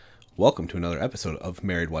welcome to another episode of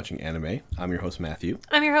Married Watching Anime. I'm your host, Matthew.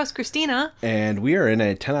 I'm your host, Christina. And we are in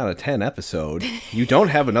a 10 out of 10 episode. You don't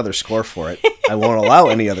have another score for it. I won't allow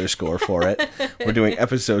any other score for it. We're doing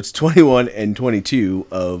episodes 21 and 22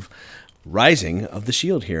 of Rising of the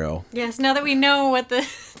Shield Hero. Yes, now that we know what the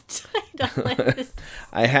title is.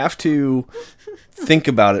 I have to think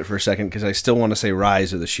about it for a second because I still want to say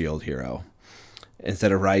Rise of the Shield Hero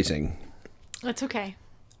instead of Rising. That's okay.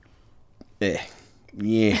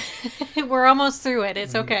 Yeah. We're almost through it.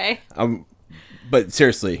 It's okay. But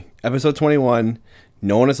seriously, episode 21,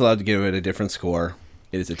 no one is allowed to give it a different score.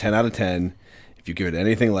 It is a 10 out of 10. If you give it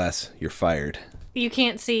anything less, you're fired. You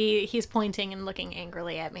can't see he's pointing and looking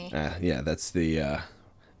angrily at me. Yeah, that's the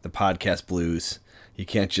podcast blues. You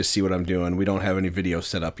can't just see what I'm doing. We don't have any video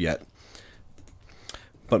set up yet.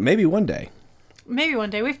 But maybe one day. Maybe one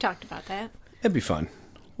day. We've talked about that. It'd be fun.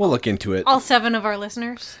 We'll look into it. All 7 of our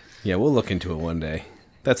listeners. Yeah, we'll look into it one day.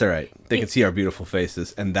 That's all right. They can see our beautiful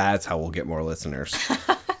faces, and that's how we'll get more listeners.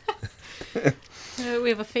 We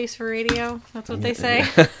have a face for radio. That's what they say.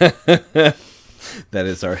 That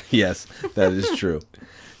is yes, that is true.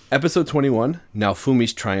 Episode 21,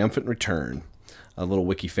 Naofumi's Triumphant Return. A little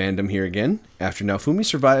wiki fandom here again. After Naofumi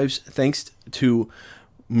survives thanks to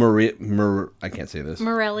I can't say this.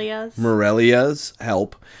 Morelia's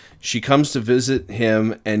help, she comes to visit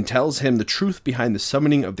him and tells him the truth behind the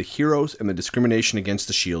summoning of the heroes and the discrimination against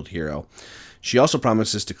the Shield Hero. She also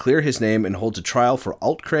promises to clear his name and holds a trial for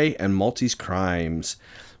Altcray and Malty's crimes.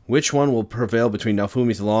 Which one will prevail between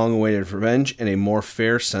Naofumi's long-awaited revenge and a more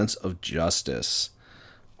fair sense of justice?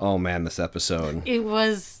 Oh man, this episode. It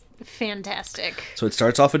was fantastic. So it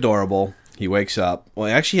starts off adorable. He wakes up. Well,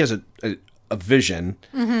 he actually has a vision.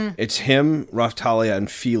 Mm-hmm. It's him, Raphtalia,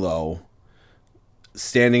 and Philo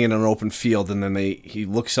standing in an open field, and then he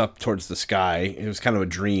looks up towards the sky. It was kind of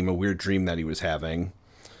a weird dream that he was having.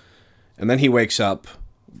 And then he wakes up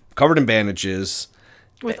covered in bandages.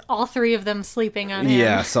 With all 3 of them sleeping on him.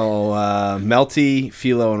 Yeah, so Melty,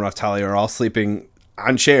 Philo, and Raphtalia are all sleeping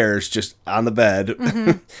on chairs, just on the bed.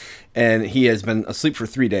 Mm-hmm. And he has been asleep for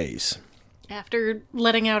 3 days. After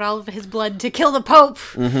letting out all of his blood to kill the Pope.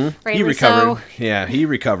 Mm-hmm. He recovered. So. Yeah, he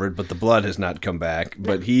recovered, but the blood has not come back.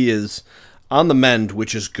 But he is on the mend,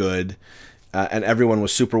 which is good. And everyone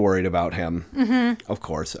was super worried about him. Mm-hmm. Of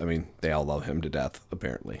course. I mean, they all love him to death,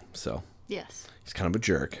 apparently. So yes, he's kind of a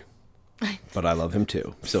jerk. But I love him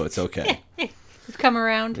too, so it's okay. You've come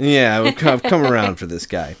around. Yeah, I've come around for this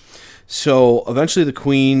guy. So eventually the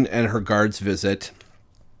queen and her guards visit.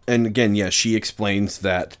 And again, yeah, she explains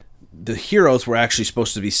that the heroes were actually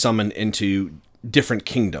supposed to be summoned into different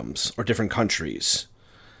kingdoms or different countries.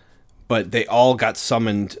 But they all got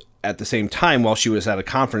summoned at the same time while she was at a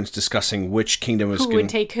conference discussing which kingdom was would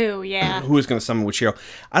take who, yeah. Who was going to summon which hero.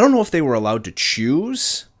 I don't know if they were allowed to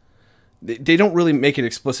choose. They don't really make it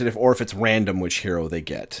explicit if it's random which hero they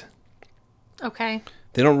get. Okay.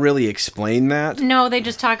 They don't really explain that. No, they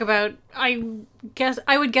just talk about, I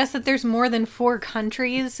would guess that there's more than 4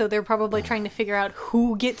 countries, so they're probably trying to figure out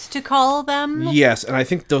who gets to call them. Yes, and I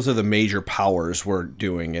think those are the major powers were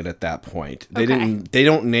doing it at that point. They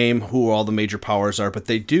don't name who all the major powers are, but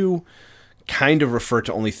they do kind of refer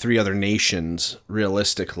to only 3 other nations,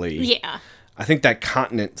 realistically. Yeah. I think that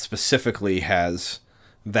continent specifically has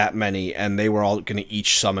that many, and they were all going to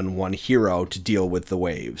each summon 1 hero to deal with the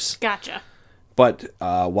waves. Gotcha. But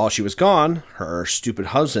while she was gone, her stupid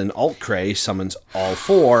husband, Altcray, summons all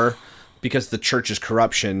 4 because the church's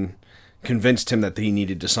corruption convinced him that he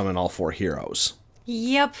needed to summon all 4 heroes.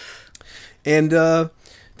 Yep. And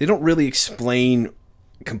they don't really explain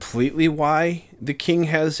completely why the king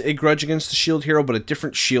has a grudge against the Shield Hero, but a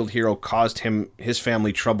different Shield Hero caused his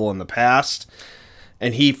family trouble in the past.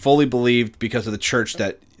 And he fully believed, because of the church,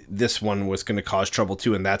 that this one was going to cause trouble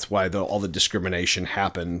too, and that's why all the discrimination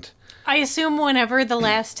happened. I assume whenever the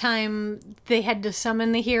last time they had to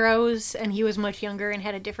summon the heroes, and he was much younger and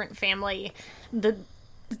had a different family,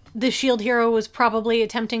 the Shield Hero was probably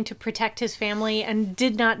attempting to protect his family and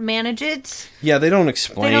did not manage it. Yeah, they don't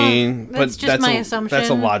explain. That's just my assumption. That's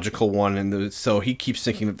a logical one, and so he keeps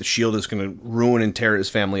thinking that the Shield is going to ruin and tear his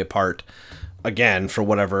family apart again for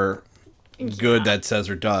whatever good that says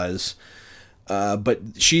or does. But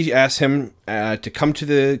she asks him to come to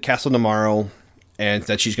the Castle tomorrow, and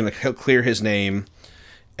that she's going to clear his name.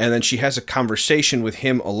 And then she has a conversation with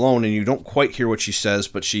him alone, and you don't quite hear what she says,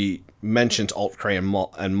 but she mentions Altcray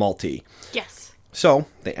and Malty. Yes. So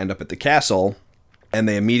they end up at the castle, and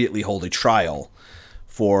they immediately hold a trial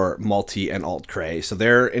for Malty and Alt Cray. So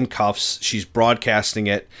they're in cuffs. She's broadcasting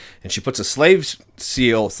it, and she puts a slave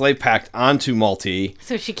pact onto Malty.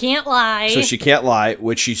 So she can't lie.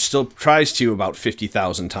 Which she still tries to about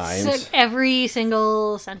 50,000 times. So every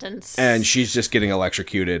single sentence. And she's just getting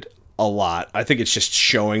electrocuted a lot. I think it's just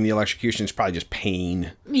showing the electrocution. It's probably just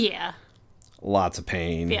pain. Yeah. Lots of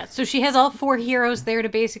pain. Yeah, so she has all 4 heroes there to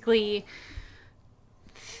basically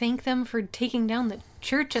thank them for taking down the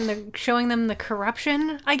church, and they're showing them the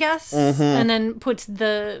corruption, I guess, and then puts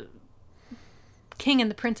the king and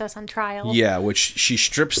the princess on trial. Yeah, which she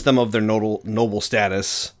strips them of their noble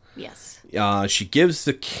status. Yes. She gives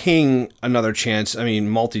the king another chance. I mean,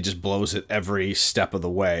 Malty just blows it every step of the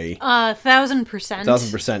way. 1,000%.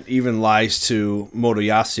 1,000%. Even lies to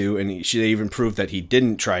Motoyasu, and they even proved that he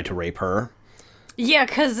didn't try to rape her. Yeah,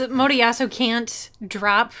 because Motoyasu can't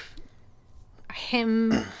drop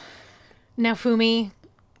him, Naofumi,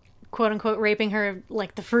 quote-unquote, raping her,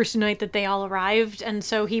 like, the first night that they all arrived, and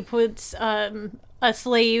so he puts a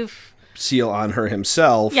slave seal on her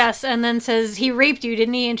himself. Yes, and then says, he raped you,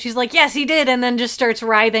 didn't he? And she's like, yes, he did, and then just starts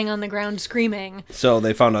writhing on the ground screaming. So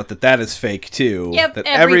they found out that is fake, too. Yep, that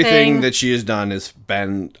everything that she has done has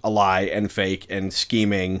been a lie and fake and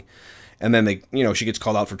scheming. And then she gets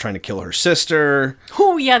called out for trying to kill her sister.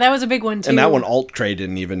 Oh, yeah, that was a big one, too. And that one Alt Cray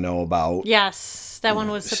didn't even know about. Yes, that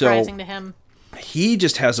one was surprising to him. He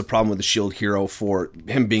just has a problem with the shield hero for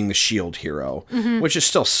him being the shield hero, which is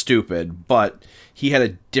still stupid, but he had a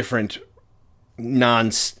different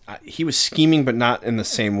he was scheming, but not in the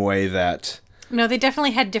same way that... No, they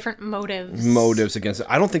definitely had different motives. Motives against it.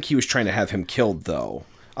 I don't think he was trying to have him killed, though,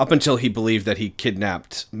 up until he believed that he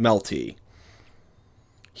kidnapped Melty.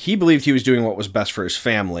 He believed he was doing what was best for his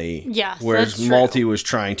family. Yes, whereas that's true. Malty was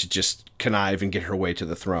trying to just connive and get her way to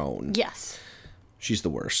the throne. Yes. She's the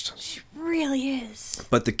worst. She really is.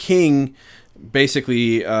 But the king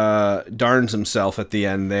basically darns himself at the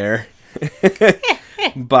end there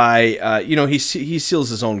by, he seals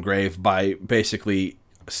his own grave by basically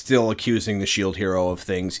still accusing the shield hero of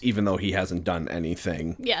things, even though he hasn't done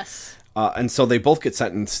anything. Yes. And so they both get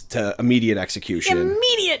sentenced to immediate execution.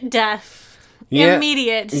 Immediate death. Yeah.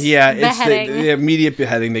 Immediate beheading. it's the immediate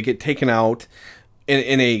beheading. They get taken out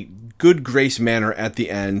in a good grace manner at the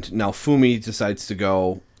end. Now Fumi decides to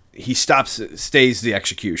go. He stays the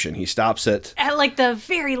execution. He stops it. At like the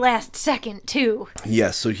very last second, too.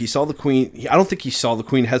 Yes, so he saw the queen. I don't think he saw the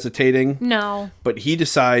queen hesitating. No. But he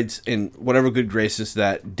decides, in whatever good graces,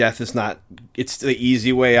 that death is not, it's the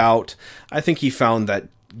easy way out. I think he found that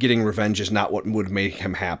getting revenge is not what would make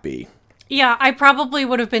him happy. Yeah, I probably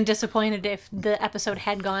would have been disappointed if the episode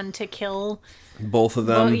had gone to kill both of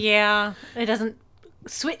them. Well, yeah, it doesn't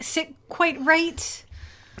sit quite right.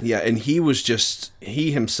 Yeah, and he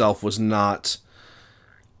himself was not,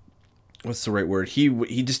 what's the right word? He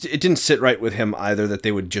just, it didn't sit right with him either that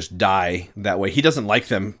they would just die that way. He doesn't like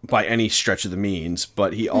them by any stretch of the means,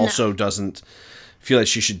 but he also doesn't feel that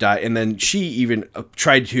she should die. And then she even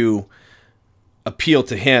tried to appeal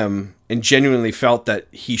to him and genuinely felt that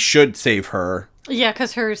he should save her. Yeah,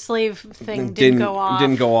 because her slave thing didn't go off.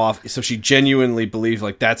 Didn't go off. So she genuinely believed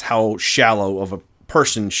like that's how shallow of a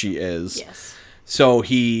person she is. Yes. So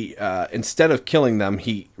he, instead of killing them,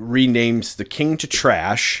 he renames the king to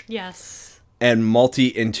Trash. Yes. And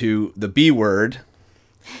Malty into the B word.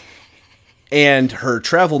 And her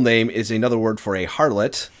travel name is another word for a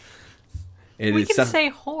harlot. We can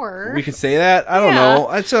say whore. We can say that? I don't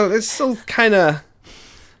know. It's still kind of...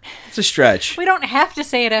 It's a stretch. We don't have to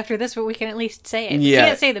say it after this, but we can at least say it. Yeah. We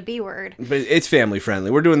can't say the B word. But it's family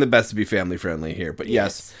friendly. We're doing the best to be family friendly here. But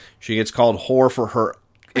yes, she gets called whore for her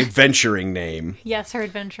adventuring name. Yes, her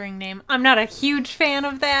adventuring name. I'm not a huge fan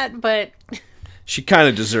of that, but... She kind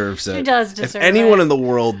of deserves it. She does deserve it. If anyone in the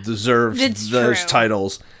world deserves those true.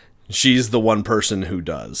 titles, she's the one person who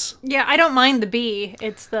does. Yeah, I don't mind the B.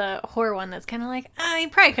 It's the whore one that's kind of like, you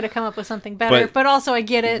probably could have come up with something better, but also I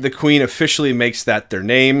get it. The queen officially makes that their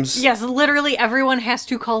names. Yes, literally everyone has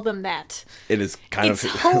to call them that. It is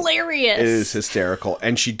it's hilarious. It is hysterical.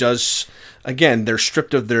 And she does, again, they're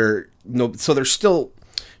stripped of their, so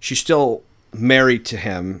she's still married to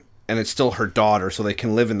him, and it's still her daughter, so they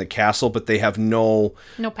can live in the castle, but they have no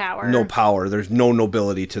power. No power. There's no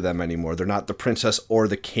nobility to them anymore. They're not the princess or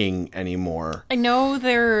the king anymore. I know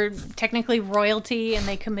they're technically royalty and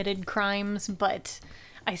they committed crimes, but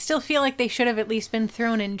I still feel like they should have at least been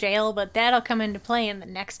thrown in jail, but that'll come into play in the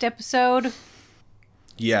next episode.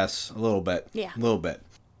 Yes, a little bit. Yeah. A little bit.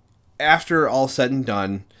 After all said and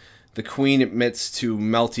done, the queen admits to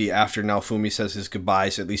Melty after Naofumi says his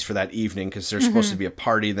goodbyes, at least for that evening, because there's supposed to be a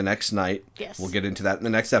party the next night. Yes. We'll get into that in the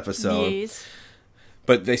next episode. Yes.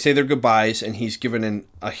 But they say their goodbyes, and he's given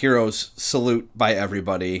a hero's salute by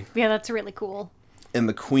everybody. Yeah, that's really cool. And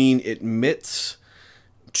the queen admits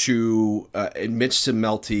to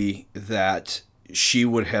Melty that she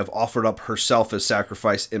would have offered up herself as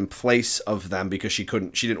sacrifice in place of them because she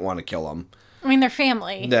didn't want to kill them. I mean, they're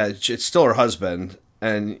family. That it's still her husband,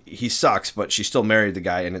 and he sucks, but she still married the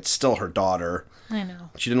guy, and it's still her daughter. I know.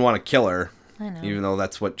 She didn't want to kill her, I know. even though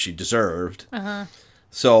that's what she deserved. Uh-huh.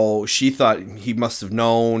 So she thought he must have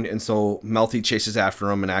known, and so Melty chases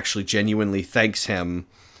after him and actually genuinely thanks him.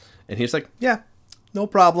 And he's like, yeah, no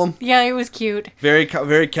problem. Yeah, it was cute. Very,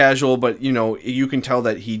 very casual, but, you can tell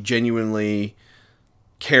that he genuinely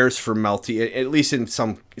cares for Melty, at least in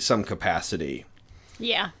some capacity.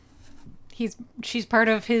 Yeah. She's part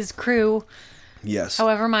of his crew. Yes.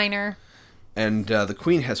 However minor. And the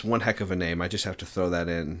queen has one heck of a name. I just have to throw that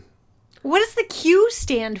in. What does the Q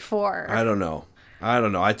stand for? I don't know.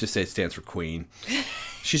 I just say it stands for queen.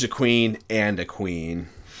 She's a queen and a queen.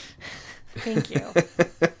 Thank you.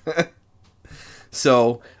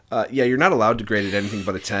 So, you're not allowed to grade it anything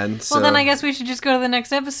but a 10. So. Well, then I guess we should just go to the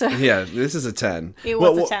next episode. Yeah, this is a 10. It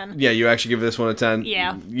was a 10. Yeah, you actually give this one a 10?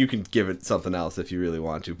 Yeah. You can give it something else if you really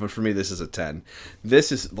want to. But for me, this is a 10.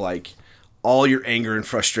 This is like all your anger and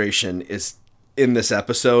frustration is in this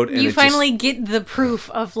episode. And you finally get the proof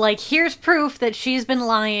of, here's proof that she's been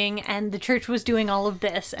lying and the church was doing all of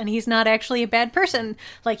this. And he's not actually a bad person.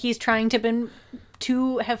 He's trying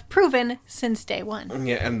to have proven since day one.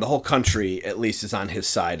 Yeah, and the whole country, at least, is on his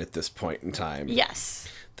side at this point in time. Yes.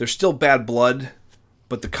 There's still bad blood,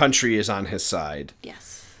 but the country is on his side.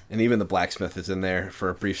 Yes. And even the blacksmith is in there for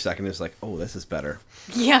a brief second. It's like, oh, this is better.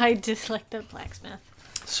 Yeah, I dislike the blacksmith.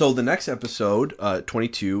 So the next episode,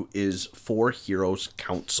 22, is Four Heroes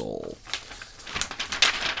Council.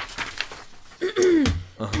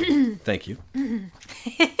 Thank you.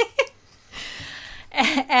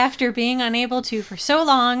 After being unable to for so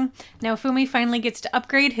long, Naofumi finally gets to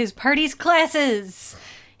upgrade his party's classes.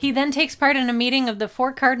 He then takes part in a meeting of the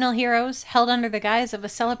four cardinal heroes held under the guise of a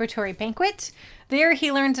celebratory banquet. There,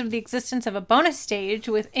 he learns of the existence of a bonus stage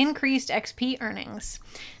with increased XP earnings.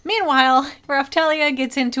 Meanwhile, Raphtalia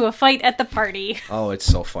gets into a fight at the party. Oh, it's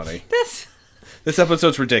so funny. This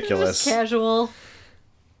episode's ridiculous. Casual.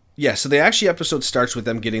 Yeah, so the episode starts with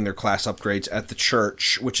them getting their class upgrades at the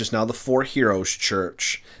church, which is now the Four Heroes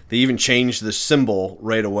Church. They even changed the symbol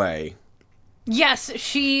right away. Yes,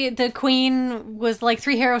 the queen was like,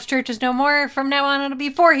 3 Heroes Church is no more. From now on, it'll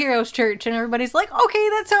be 4 Heroes Church. And everybody's like, okay,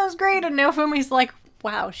 that sounds great. And Naofumi's like,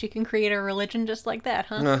 wow, she can create a religion just like that,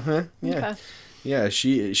 huh? Uh-huh, yeah. Okay. Yeah,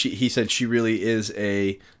 he said she really is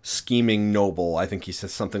a scheming noble. I think he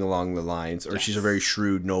says something along the lines. Or she's a very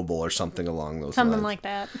shrewd noble or something along those lines. Something like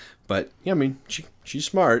that. But, yeah, I mean, she's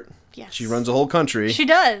smart. Yes. She runs a whole country. She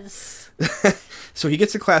does. So he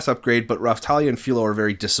gets a class upgrade, but Raphtalia and Philo are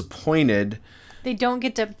very disappointed. They don't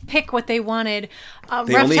get to pick what they wanted.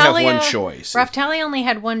 They only have one choice. Raphtalia only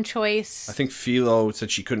had one choice. I think Philo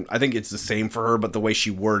said she couldn't. I think it's the same for her, but the way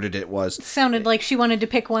she worded it sounded like she wanted to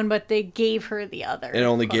pick one, but they gave her the other. It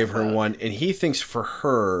only gave her one, and he thinks for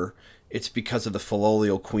her, it's because of the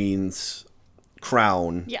Filial Queen's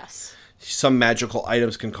crown. Yes. Some magical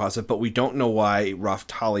items can cause it, but we don't know why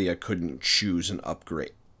Raphtalia couldn't choose an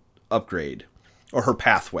upgrade. Or her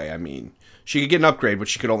pathway, I mean. She could get an upgrade, but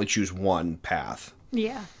she could only choose one path.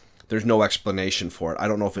 Yeah. There's no explanation for it. I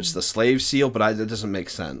don't know if it's the slave seal, but it doesn't make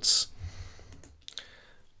sense.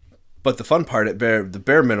 But the fun part, the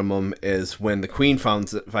bare minimum, is when the queen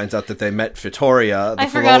finds out that they met Vittoria, the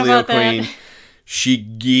Filial Queen. She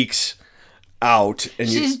geeks out. And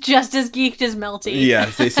she's just as geeked as Melty. Yeah,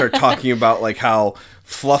 they start talking about how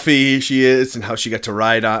fluffy she is and how she got to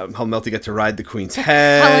ride on, how Melty got to ride the queen's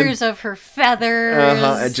head. Colors of her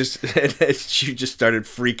feathers. And she just started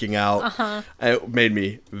freaking out. It made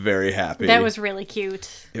me very happy. That was really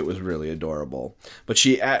cute. It was really adorable. But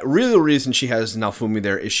really the reason she has Naofumi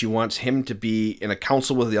there is she wants him to be in a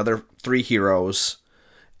council with the other 3 heroes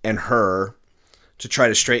and her to try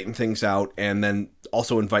to straighten things out, and then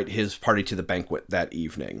also invite his party to the banquet that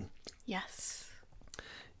evening. Yes.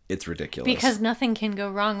 It's ridiculous. Because nothing can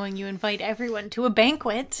go wrong when you invite everyone to a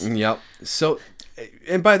banquet. Yep. So,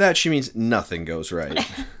 and by that she means nothing goes right.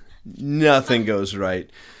 Nothing goes right.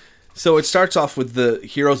 So it starts off with the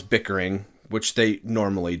heroes bickering, which they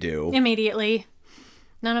normally do. Immediately.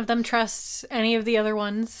 None of them trusts any of the other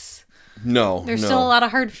ones. No. There's still a lot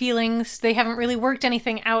of hard feelings. They haven't really worked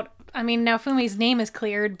anything out. I mean, Naofumi's name is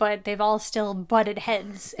cleared, but they've all still butted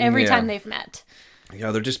heads every time they've met.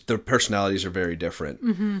 Yeah, their personalities are very different.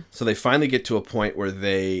 Mm-hmm. So they finally get to a point where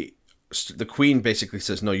the queen basically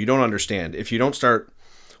says, no, you don't understand. If you don't start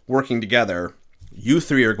working together, you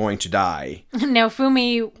three are going to die. Now,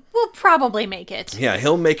 Fumi will probably make it. Yeah,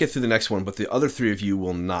 he'll make it through the next one, but the other three of you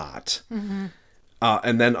will not. Mm-hmm.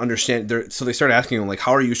 And then so they start asking him, like,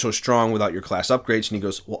 how are you so strong without your class upgrades? And he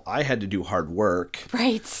goes, well, I had to do hard work.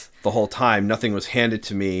 Right. The whole time. Nothing was handed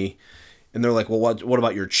to me. And they're like, well, what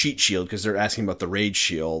about your cheat shield? Because they're asking about the rage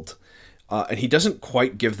shield. And he doesn't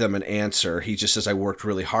quite give them an answer. He just says, I worked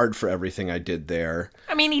really hard for everything I did there.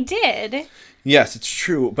 I mean, he did. Yes, it's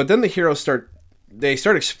true. But then the heroes start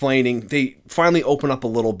explaining. They finally open up a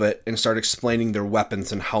little bit and start explaining their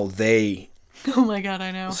weapons and how they... Oh my god,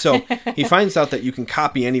 I know. So he finds out that you can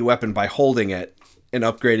copy any weapon by holding it and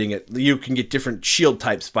upgrading it. You can get different shield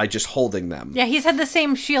types by just holding them. Yeah, he's had the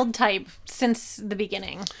same shield type since the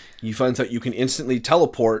beginning. He finds out you can instantly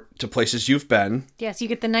teleport to places you've been. Yes, you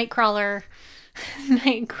get the Nightcrawler.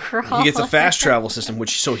 Nightcrawler. He gets a fast travel system,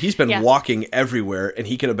 so he's been walking everywhere, and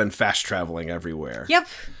he could have been fast traveling everywhere. Yep.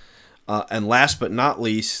 And last but not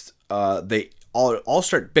least, they all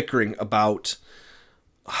start bickering about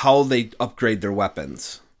how they upgrade their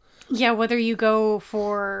weapons. Yeah, whether you go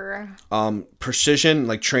for... precision,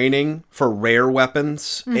 like training for rare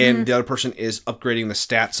weapons, and the other person is upgrading the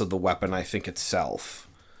stats of the weapon, I think, itself.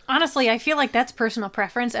 Honestly, I feel like that's personal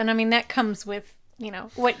preference, and I mean, that comes with,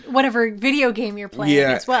 whatever video game you're playing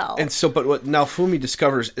as well. And so, but what Naofumi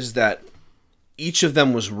discovers is that each of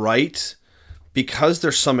them was right. Because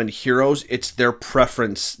they're summoned heroes, it's their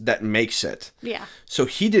preference that makes it. Yeah. So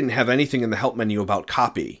he didn't have anything in the help menu about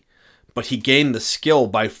copy, but he gained the skill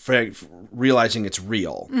by realizing it's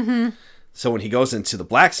real. Mm-hmm. So when he goes into the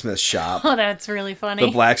blacksmith shop... Oh, that's really funny.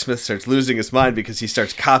 The blacksmith starts losing his mind because he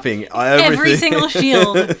starts copying everything. Every single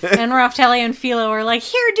shield. And Raftalia and Philo are like,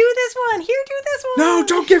 here, do this one. Here, do this one. No,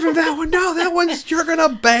 don't give him that one. No, that one's... You're going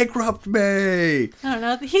to bankrupt me. I don't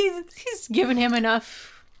know. He's given him enough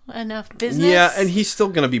business. Yeah, and he's still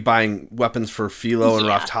going to be buying weapons for Philo and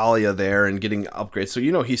Raftalia there and getting upgrades.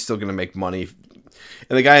 So he's still going to make money.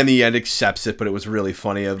 And the guy in the end accepts it, but it was really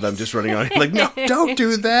funny of them just running on. Like, no, don't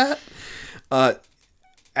do that.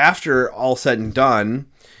 After all said and done,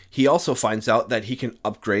 he also finds out that he can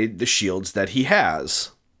upgrade the shields that he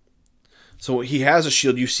has. So he has a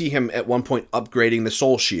shield. You see him at one point upgrading the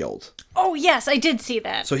soul shield. Oh, yes, I did see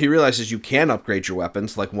that. So he realizes you can upgrade your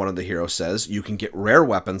weapons, like one of the heroes says. You can get rare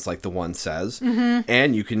weapons, like the one says. Mm-hmm.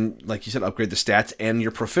 And you can, like you said, upgrade the stats and your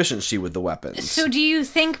proficiency with the weapons. So do you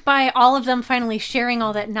think by all of them finally sharing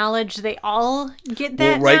all that knowledge, they all get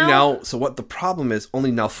that now? So what the problem is,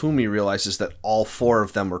 only Naofumi realizes that all four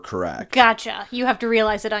of them are correct. Gotcha. You have to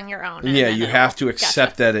realize it on your own. Yeah, you have to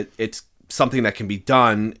accept that it's something that can be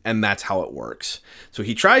done, and that's how it works. So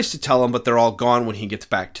he tries to tell them, but they're all gone when he gets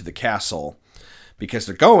back to the castle because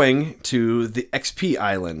they're going to the XP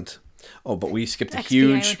Island. Oh, but we skipped a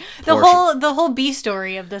huge portion. The whole B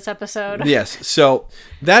story of this episode. Yes, so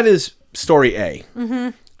that is story A.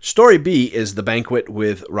 Mm-hmm. Story B is the banquet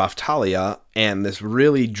with Raftalia and this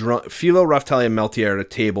really drunk Philo, Raftalia, and Melty are at a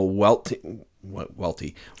table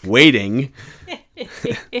waiting.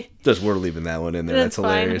 Just we're leaving that one in there. That's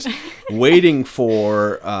hilarious. Waiting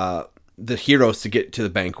for the heroes to get to the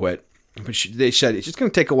banquet. But they said it's just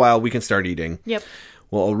going to take a while. We can start eating. Yep.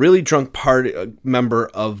 Well, a really drunk member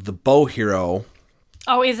of the Bow Hero.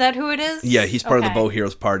 Oh, is that who it is? Yeah, he's part of the Bow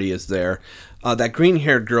Heroes party is there. That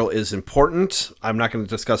green-haired girl is important. I'm not going to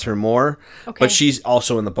discuss her more. Okay. But she's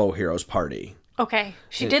also in the Bow Heroes party. Okay.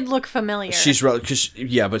 She did look familiar.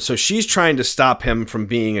 So she's trying to stop him from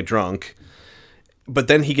being a drunk. But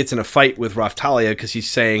then he gets in a fight with Raftalia because he's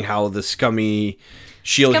saying how the scummy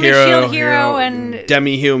shield hero and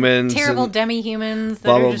demi-humans. Terrible demi-humans that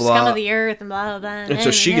are just scum of the earth and blah, blah, blah. And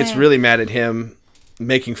so she gets really mad at him,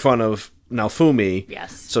 making fun of Naofumi.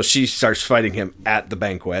 Yes. So she starts fighting him at the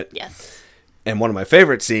banquet. Yes. And one of my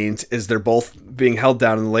favorite scenes is they're both being held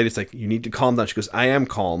down, and the lady's like, you need to calm down. She goes, I am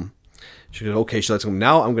calm. She goes, okay, she lets him.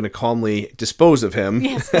 Now I'm going to calmly dispose of him.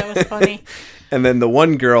 Yes, that was funny. And then the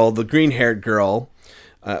one girl, the green-haired girl,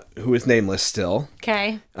 who is nameless still,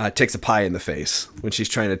 takes a pie in the face when she's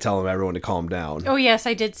trying to tell everyone to calm down. Oh, yes,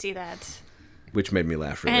 I did see that. Which made me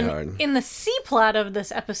laugh really hard. In the C-plot of this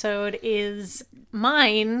episode is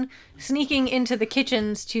Mine sneaking into the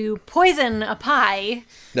kitchens to poison a pie.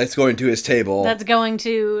 That's going to his table. That's going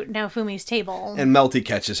to Naofumi's table. And Melty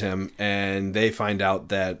catches him, and they find out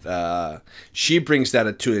that she brings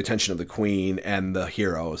that to the attention of the queen and the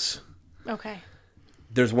heroes. Okay.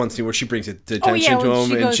 There's one scene where she brings it to attention to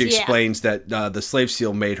him, and she explains that the slave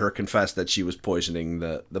seal made her confess that she was poisoning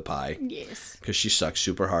the pie. Yes. Because she sucks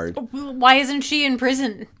super hard. Why isn't she in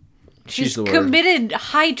prison? She's the word. Committed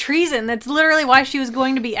high treason. That's literally why she was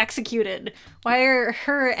going to be executed. Why are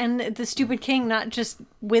her and the stupid king not just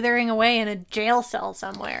withering away in a jail cell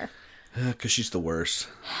somewhere? Because she's the worst.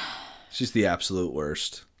 She's the absolute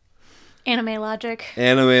worst. Anime logic.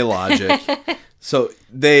 Anime logic. So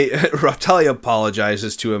Raphtalia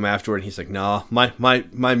apologizes to him afterward, and he's like, "No,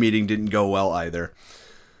 my meeting didn't go well either."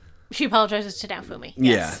 She apologizes to Naofumi.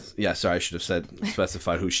 Yes. Yeah. Sorry, I should have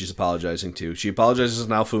specified who she's apologizing to. She apologizes to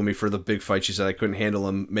Naofumi for the big fight. She said, "I couldn't handle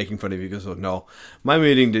him making fun of you because no, my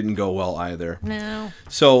meeting didn't go well either." No.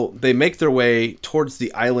 So they make their way towards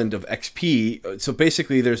the island of XP. So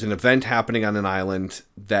basically, there's an event happening on an island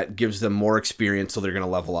that gives them more experience, so they're going to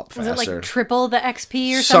level up faster. Is it like triple the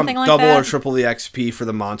XP or something like double that? Double or triple the XP for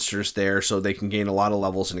the monsters there, so they can gain a lot of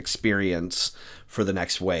levels and experience for the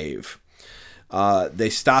next wave. They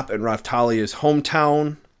stop in Raphtalia's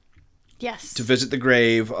hometown. Yes. To visit the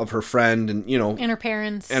grave of her friend and, and her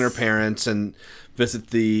parents. And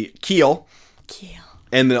visit the Keel.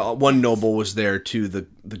 And the one noble was there, too.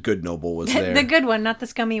 The good noble was there. The good one, not the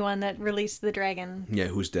scummy one that released the dragon. Yeah,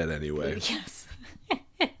 who's dead anyway. Yes.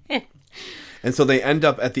 And so they end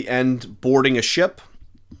up at the end boarding a ship.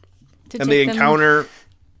 And they encounter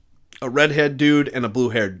a redhead dude and a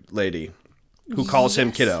blue-haired lady who calls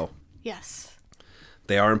him Kiddo. Yes.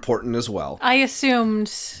 They are important as well. I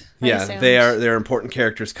assumed. They're important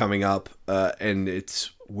characters coming up, and it's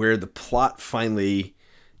where the plot finally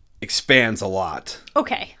expands a lot.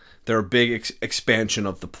 Okay. They're a big expansion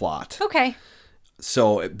of the plot. Okay.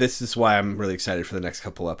 So this is why I'm really excited for the next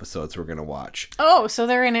couple episodes we're going to watch. Oh, so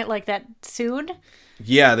they're in it like that soon?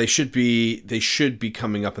 Yeah, they should be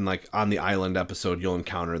coming up in like on the island episode. You'll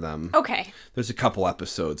encounter them. Okay. There's a couple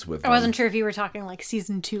episodes with them. I wasn't sure if you were talking like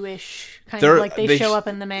season 2-ish, of like they show up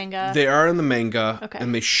in the manga. They are in the manga, okay.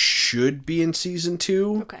 And they should be in season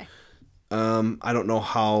 2. Okay. I don't know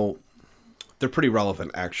how. They're pretty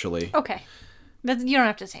relevant, actually. Okay. You don't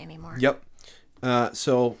have to say anymore. Yep.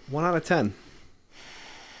 So 1 out of 10.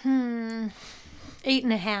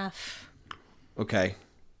 8.5. Okay.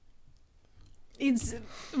 It's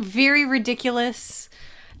very ridiculous.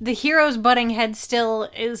 The heroes butting heads still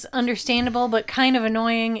is understandable, but kind of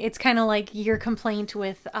annoying. It's kind of like your complaint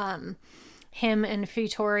with him and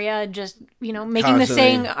Futoria, just, making the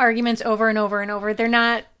same arguments over and over and over. They're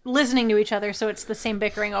not listening to each other, so it's the same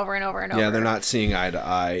bickering over and over and over. Yeah, they're not seeing eye to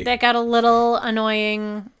eye. That got a little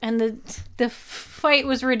annoying, and the fight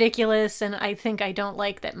was ridiculous, and I think I don't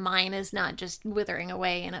like that Mine is not just withering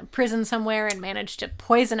away in a prison somewhere and managed to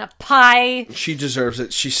poison a pie. She deserves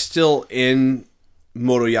it. She's still in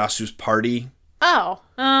Motoyasu's party. Oh,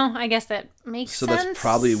 I guess that makes sense. So that's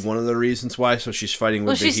probably one of the reasons why. So she's fighting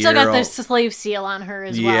with the hero. Well, she's still got the slave seal on her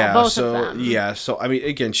as well. Both of them. Yeah, so I mean,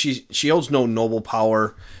 again, she holds no noble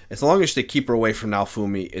power. As long as they keep her away from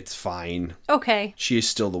Naofumi, it's fine. Okay. She is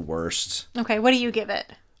still the worst. Okay, what do you give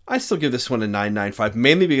it? I still give this one a 9.95,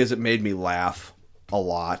 mainly because it made me laugh a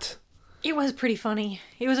lot. It was pretty funny.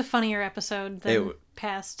 It was a funnier episode than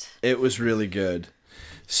past. It was really good.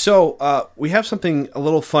 So, we have something a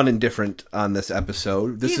little fun and different on this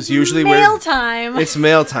episode. This is usually mail time. It's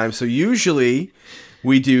mail time. So usually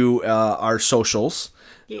we do our socials.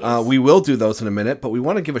 Yes. We will do those in a minute, but we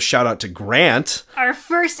want to give a shout out to Grant. Our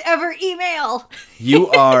first ever email. You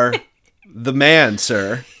are the man,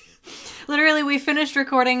 sir. Literally, we finished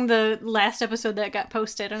recording the last episode that got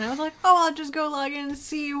posted, and I was like, oh, I'll just go log in and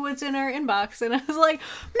see what's in our inbox. And I was like,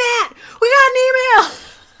 Matt, we got an email.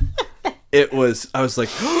 I was like,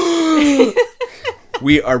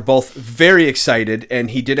 we are both very excited,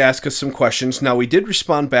 and he did ask us some questions. Now, we did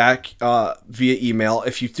respond back via email.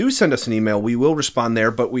 If you do send us an email, we will respond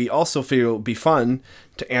there, but we also feel it would be fun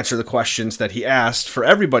to answer the questions that he asked for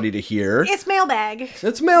everybody to hear. It's mailbag.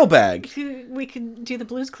 It's mailbag. We could do the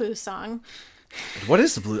Blue's Clues song. What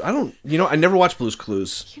is the Blues? I never watched Blue's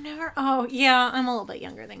Clues. You never? Oh, yeah, I'm a little bit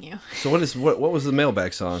younger than you. So what was the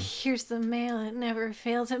mailbag song? Here's the mail, it never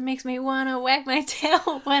fails. It makes me want to wag my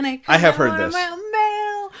tail when I I have heard this.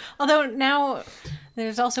 Mail. Although now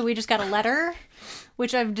there's also We Just Got a Letter,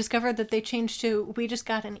 which I've discovered that they changed to We Just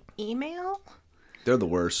Got an Email. They're the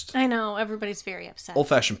worst. I know, everybody's very upset.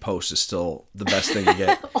 Old-fashioned post is still the best thing to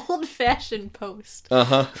get. Old-fashioned post.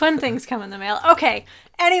 Uh-huh. Fun things come in the mail. Okay,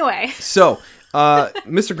 anyway. So,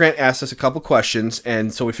 Mr. Grant asked us a couple questions,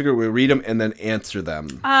 and so we figured we'd read them and then answer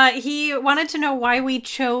them. He wanted to know why we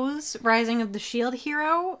chose Rising of the Shield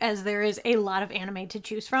Hero, as there is a lot of anime to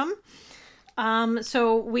choose from.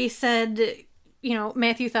 So we said,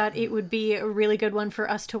 Matthew thought it would be a really good one for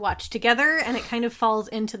us to watch together, and it kind of falls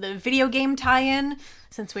into the video game tie-in.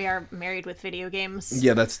 since we are married with video games.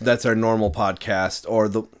 Yeah, that's our normal podcast.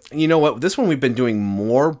 Or you know what? This one we've been doing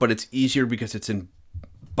more, but it's easier because it's in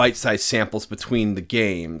bite-sized samples between the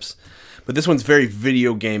games. But this one's very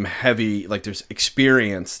video game heavy. Like, there's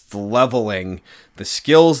experience, the leveling, the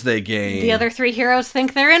skills they gain. The other three heroes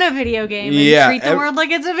think they're in a video game and treat the world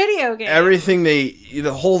like it's a video game. Everything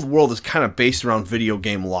the whole world is kind of based around video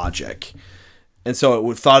game logic. And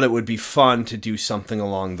so thought it would be fun to do something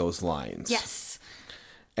along those lines. Yes.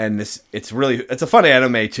 And it's a fun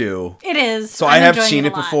anime too. It is. So I have seen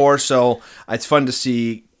it before, so it's fun to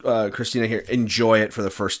see Christina here enjoy it for the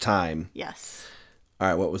first time. Yes. All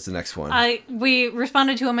right, what was the next one? We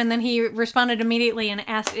responded to him, and then he responded immediately and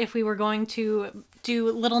asked if we were going to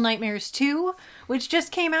do Little Nightmares 2, which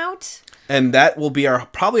just came out. And that will be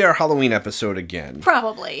probably our Halloween episode again.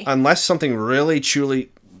 Probably. Unless something really, truly,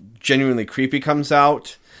 genuinely creepy comes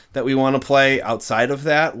out that we want to play outside of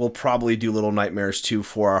that, we'll probably do Little Nightmares 2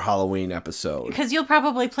 for our Halloween episode. Because you'll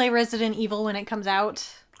probably play Resident Evil when it comes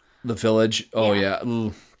out. The Village? Oh, yeah.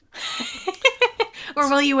 Or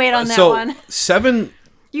will you wait on that one? 7...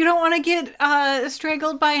 You don't want to get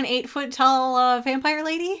strangled by an 8-foot-tall vampire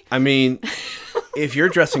lady? I mean, if you're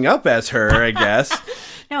dressing up as her, I guess.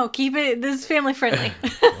 No, keep it... This is family friendly.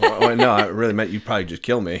 Well, no, I really meant you'd probably just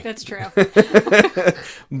kill me. That's true.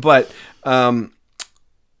 But...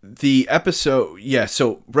 the episode,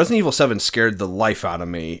 so Resident Evil 7 scared the life out of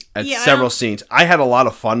me at several scenes. I had a lot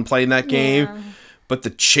of fun playing that game, but the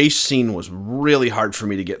chase scene was really hard for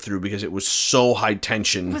me to get through because it was so high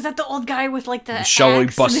tension. Was that the old guy with like the shovel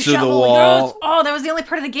axe bust and through the shovel? wall? Oh, that was the only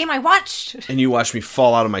part of the game I watched. And you watched me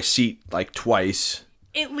fall out of my seat like twice.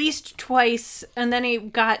 At least twice, and then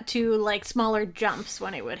it got to like smaller jumps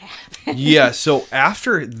when it would happen. Yeah, so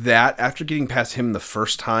after getting past him the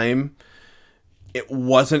first time, it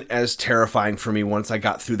wasn't as terrifying for me once I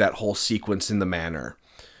got through that whole sequence in the manor.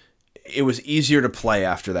 It was easier to play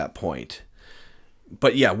after that point.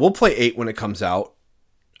 But yeah, we'll play 8 when it comes out.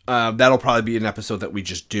 That'll probably be an episode that we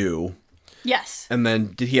just do. Yes. And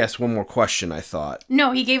then, did he ask one more question, I thought?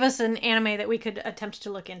 No, he gave us an anime that we could attempt to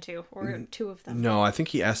look into, or 2 of them. No, I think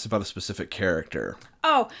he asked about a specific character.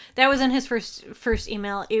 Oh, that was in his first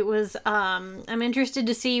email. It was, I'm interested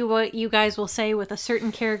to see what you guys will say with a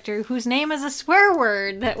certain character whose name is a swear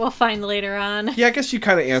word that we'll find later on. Yeah, I guess you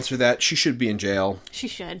kind of answer that. She should be in jail. She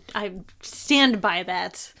should. I stand by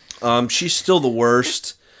that. She's still the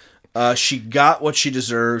worst. She got what she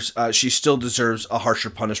deserves. She still deserves a harsher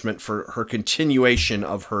punishment for her continuation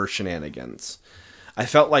of her shenanigans. I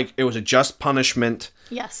felt like it was a just punishment.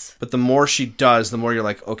 Yes. But the more she does, the more you're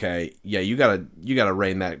like, okay, yeah, you gotta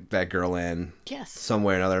rein that girl in. Yes. Some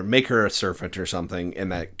way or another. Make her a servant or something in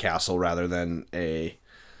that castle rather than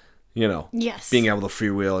yes, being able to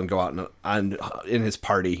freewheel and go out in his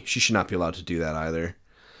party. She should not be allowed to do that either.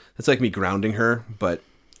 It's like me grounding her, but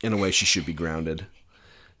in a way she should be grounded.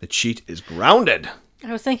 The cheat is grounded.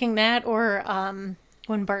 I was thinking that, or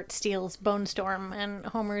when Bart steals Bone Storm and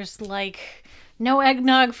Homer's like, no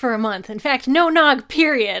eggnog for a month. In fact, no nog,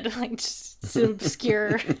 period. Like, just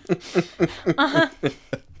obscure.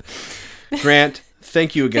 Grant,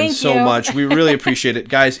 thank you again so much. We really appreciate it.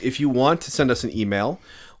 Guys, if you want to send us an email,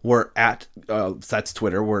 we're at, that's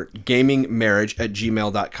Twitter, we're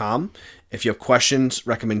gamingmarriage@gmail.com. If you have questions,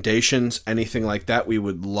 recommendations, anything like that, we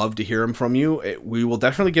would love to hear them from you. We will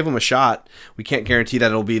definitely give them a shot. We can't guarantee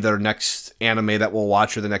that it'll be their next anime that we'll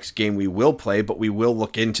watch or the next game we will play, but we will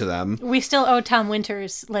look into them. We still owe Tom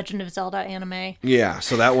Winter's Legend of Zelda anime. Yeah,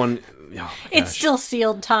 so that one... It's still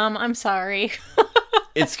sealed, Tom. I'm sorry.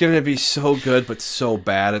 It's going to be so good, but so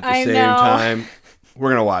bad at the same time.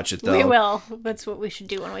 We're going to watch it, though. We will. That's what we should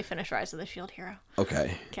do when we finish Rise of the Shield Hero.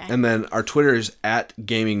 Okay. And then our Twitter is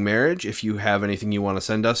 @GamingMarriage. If you have anything you want to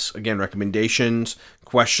send us, again, recommendations,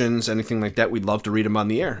 questions, anything like that, we'd love to read them on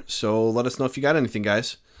the air. So let us know if you got anything,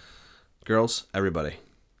 guys. Girls, everybody.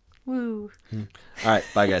 Woo. All right.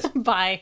 Bye, guys. Bye.